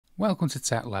Welcome to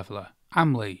Tech Leveler.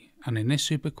 I'm Lee, and in this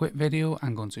super quick video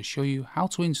I'm going to show you how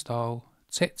to install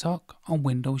TikTok on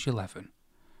Windows 11.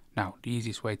 Now the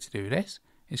easiest way to do this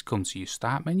is come to your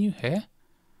start menu here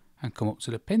and come up to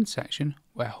the pin section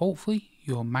where hopefully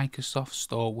your Microsoft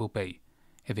Store will be.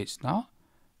 If it's not,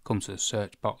 come to the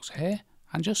search box here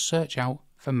and just search out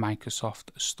for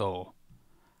Microsoft Store.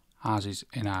 Ours is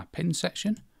in our pin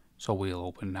section, so we'll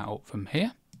open that up from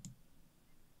here.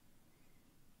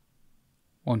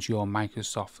 Once your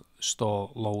Microsoft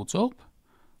Store loads up,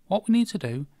 what we need to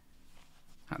do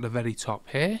at the very top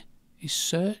here is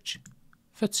search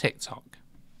for TikTok.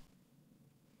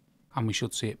 And we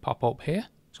should see it pop up here,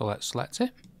 so let's select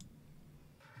it.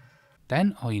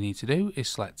 Then all you need to do is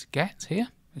select Get here,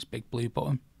 this big blue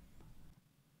button.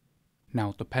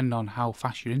 Now depending on how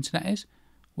fast your internet is,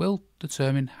 will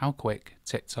determine how quick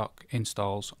TikTok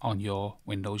installs on your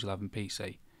Windows 11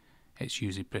 PC. It's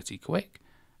usually pretty quick,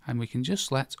 and we can just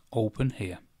select Open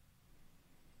here.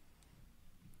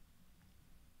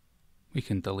 We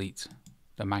can delete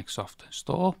the Microsoft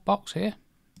Store box here.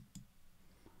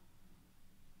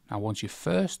 Now once you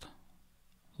first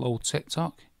load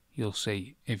TikTok, you'll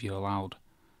see if you're allowed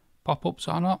pop-ups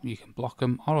or not. You can block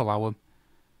them or allow them.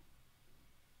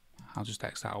 I'll just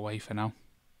X that away for now.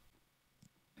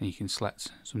 And you can select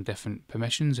some different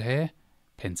permissions here.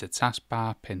 Pin to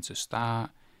taskbar, pin to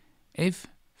start. If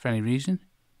for any reason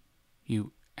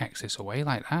you X this away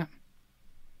like that,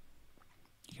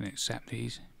 you can accept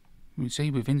these. You can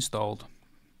see we've installed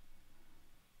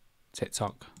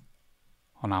TikTok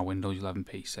on our Windows 11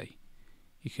 PC.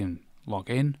 You can log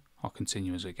in or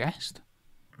continue as a guest.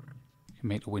 You can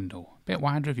make the window a bit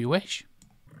wider if you wish.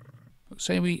 But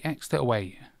say we X it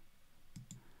away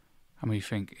and we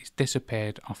think it's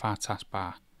disappeared off our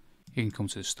taskbar. You can come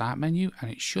to the start menu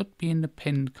and it should be in the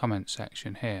pinned comment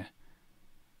section here.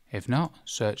 If not,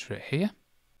 search for it here.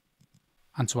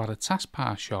 And to add a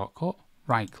taskbar shortcut,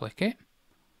 right click it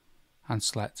and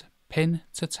select Pin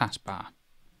to Taskbar.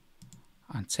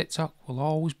 And TikTok will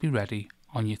always be ready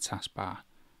on your taskbar.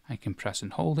 And you can press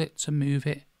and hold it to move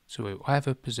it to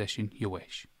whatever position you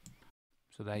wish.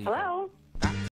 So there you go.